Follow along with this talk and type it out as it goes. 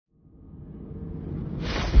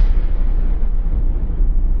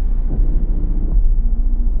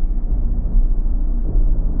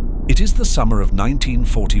the summer of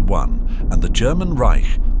 1941, and the German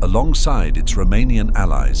Reich, alongside its Romanian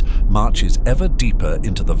allies, marches ever deeper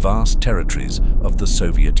into the vast territories of the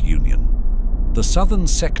Soviet Union. The southern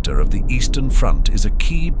sector of the Eastern Front is a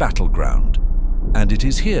key battleground, and it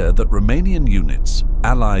is here that Romanian units,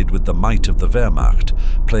 allied with the might of the Wehrmacht,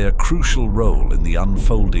 play a crucial role in the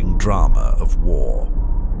unfolding drama of war.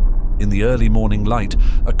 In the early morning light,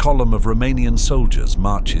 a column of Romanian soldiers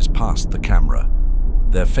marches past the camera.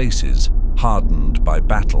 Their faces, hardened by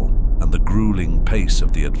battle and the grueling pace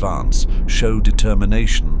of the advance, show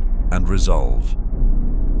determination and resolve.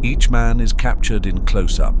 Each man is captured in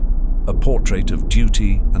close-up, a portrait of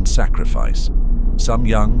duty and sacrifice. Some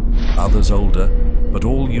young, others older, but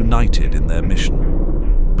all united in their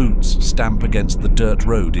mission. Boots stamp against the dirt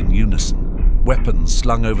road in unison, weapons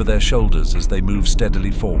slung over their shoulders as they move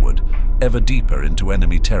steadily forward, ever deeper into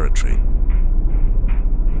enemy territory.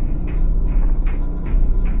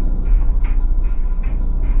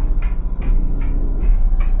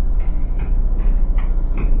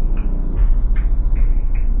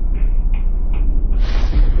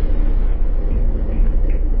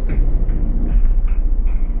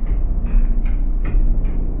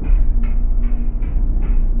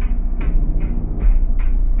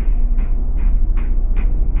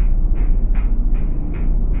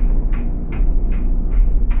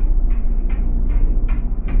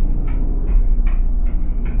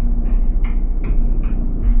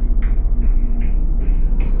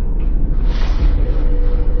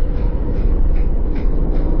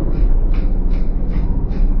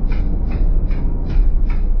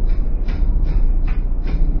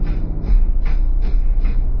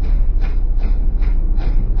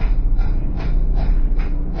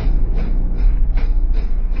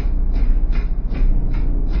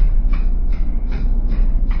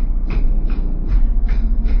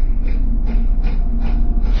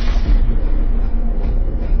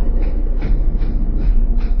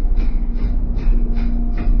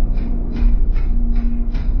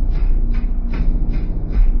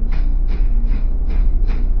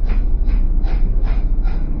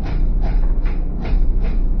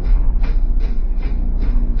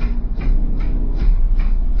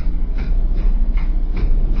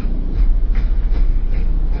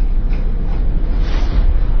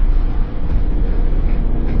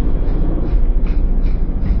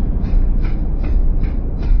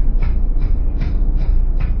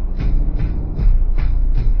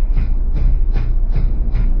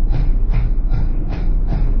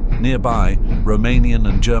 Nearby, Romanian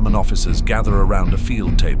and German officers gather around a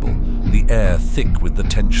field table, the air thick with the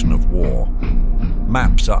tension of war.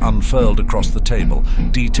 Maps are unfurled across the table,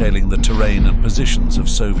 detailing the terrain and positions of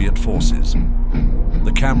Soviet forces.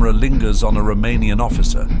 The camera lingers on a Romanian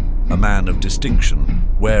officer, a man of distinction,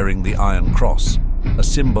 wearing the Iron Cross, a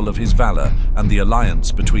symbol of his valor and the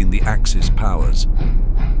alliance between the Axis powers.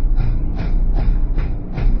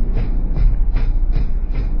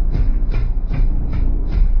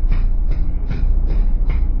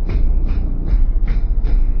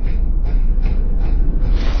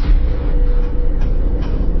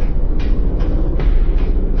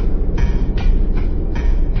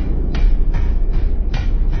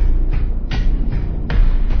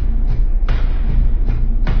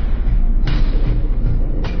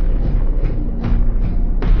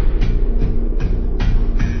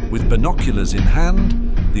 With binoculars in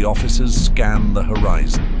hand, the officers scan the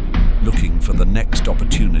horizon, looking for the next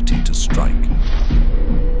opportunity to strike.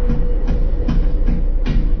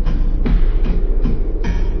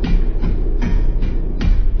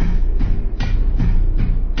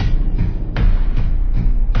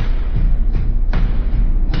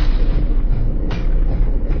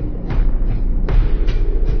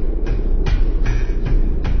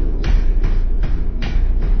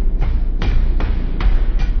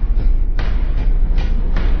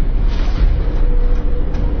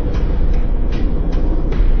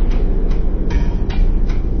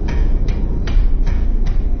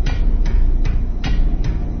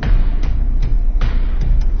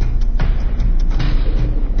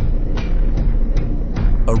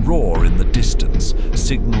 A roar in the distance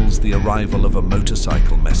signals the arrival of a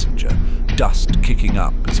motorcycle messenger, dust kicking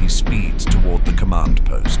up as he speeds toward the command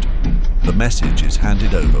post. The message is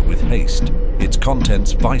handed over with haste, its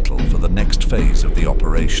contents vital for the next phase of the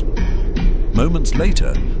operation. Moments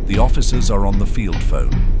later, the officers are on the field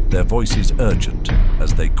phone, their voices urgent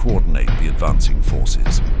as they coordinate the advancing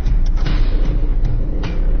forces.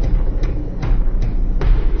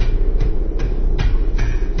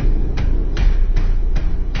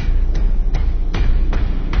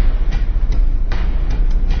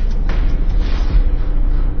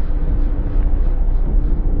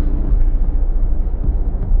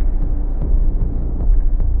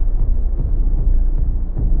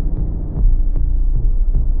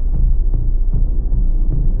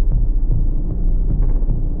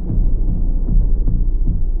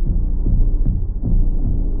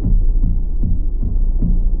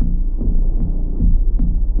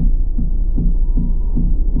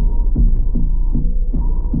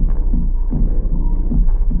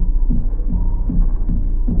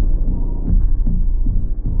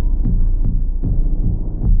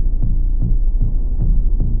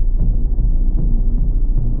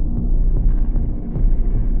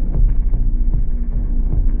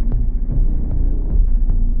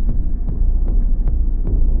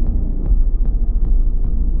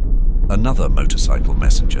 Another motorcycle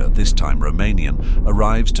messenger, this time Romanian,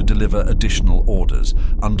 arrives to deliver additional orders,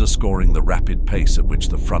 underscoring the rapid pace at which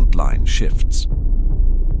the front line shifts.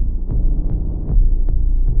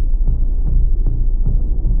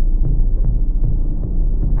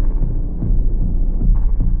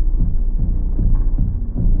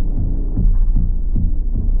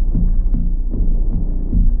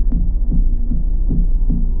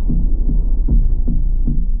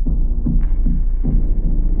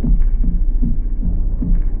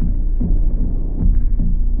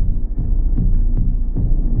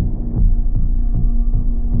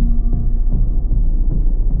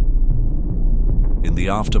 In the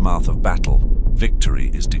aftermath of battle, victory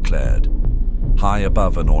is declared. High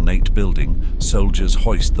above an ornate building, soldiers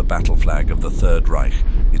hoist the battle flag of the Third Reich,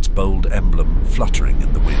 its bold emblem fluttering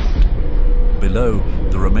in the wind. Below,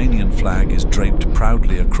 the Romanian flag is draped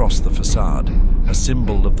proudly across the facade, a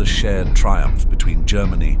symbol of the shared triumph between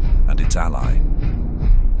Germany and its ally.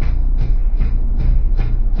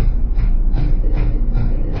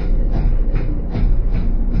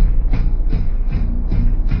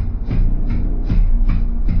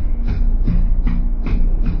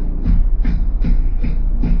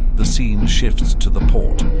 The scene shifts to the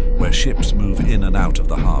port, where ships move in and out of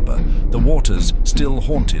the harbour, the waters still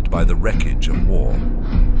haunted by the wreckage of war.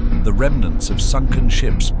 The remnants of sunken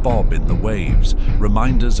ships bob in the waves,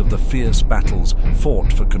 reminders of the fierce battles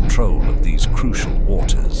fought for control of these crucial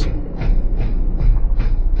waters.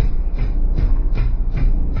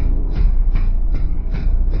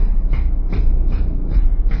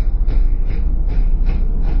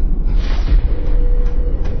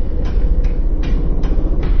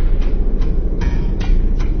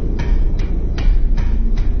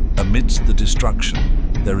 Amidst the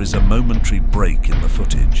destruction, there is a momentary break in the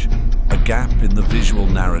footage. A gap in the visual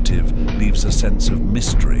narrative leaves a sense of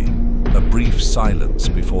mystery, a brief silence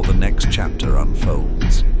before the next chapter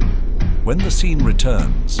unfolds. When the scene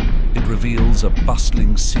returns, it reveals a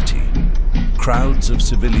bustling city. Crowds of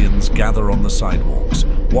civilians gather on the sidewalks,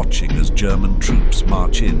 watching as German troops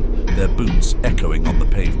march in, their boots echoing on the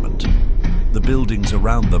pavement. The buildings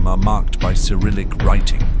around them are marked by Cyrillic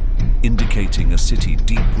writing, indicating a city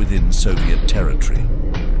deep within Soviet territory.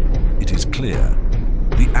 It is clear,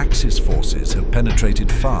 the Axis forces have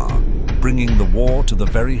penetrated far, bringing the war to the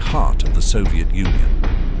very heart of the Soviet Union.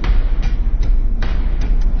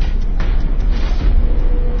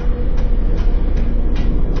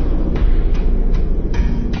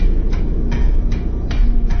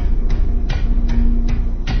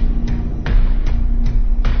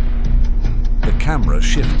 The camera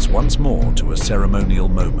shifts once more to a ceremonial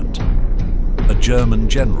moment. A German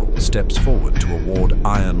general steps forward to award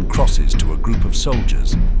iron crosses to a group of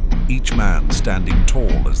soldiers, each man standing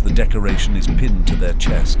tall as the decoration is pinned to their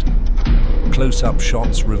chest. Close-up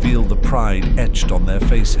shots reveal the pride etched on their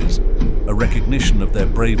faces, a recognition of their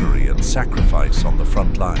bravery and sacrifice on the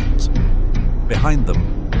front lines. Behind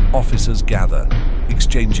them, officers gather,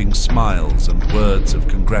 exchanging smiles and words of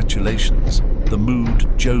congratulations, the mood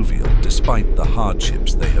jovial despite the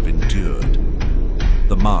hardships they have endured.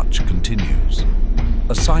 The march continues.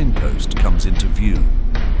 A signpost comes into view.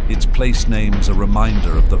 Its place names a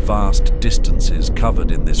reminder of the vast distances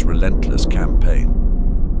covered in this relentless campaign.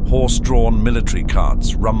 Horse-drawn military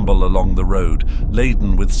carts rumble along the road,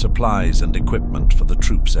 laden with supplies and equipment for the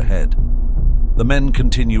troops ahead. The men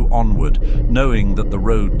continue onward, knowing that the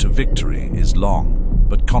road to victory is long,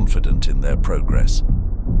 but confident in their progress.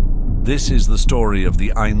 This is the story of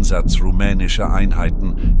the Einsatz rumänischer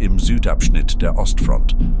Einheiten im Südabschnitt der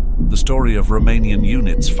Ostfront, the story of Romanian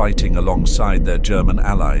units fighting alongside their German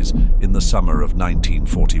allies in the summer of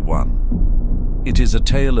 1941. It is a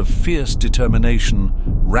tale of fierce determination,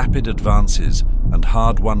 rapid advances, and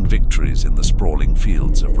hard-won victories in the sprawling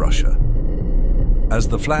fields of Russia. As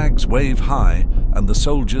the flags wave high and the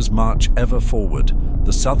soldiers march ever forward,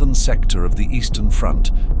 the southern sector of the Eastern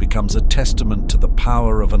Front becomes a testament to the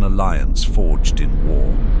power of an alliance forged in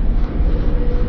war.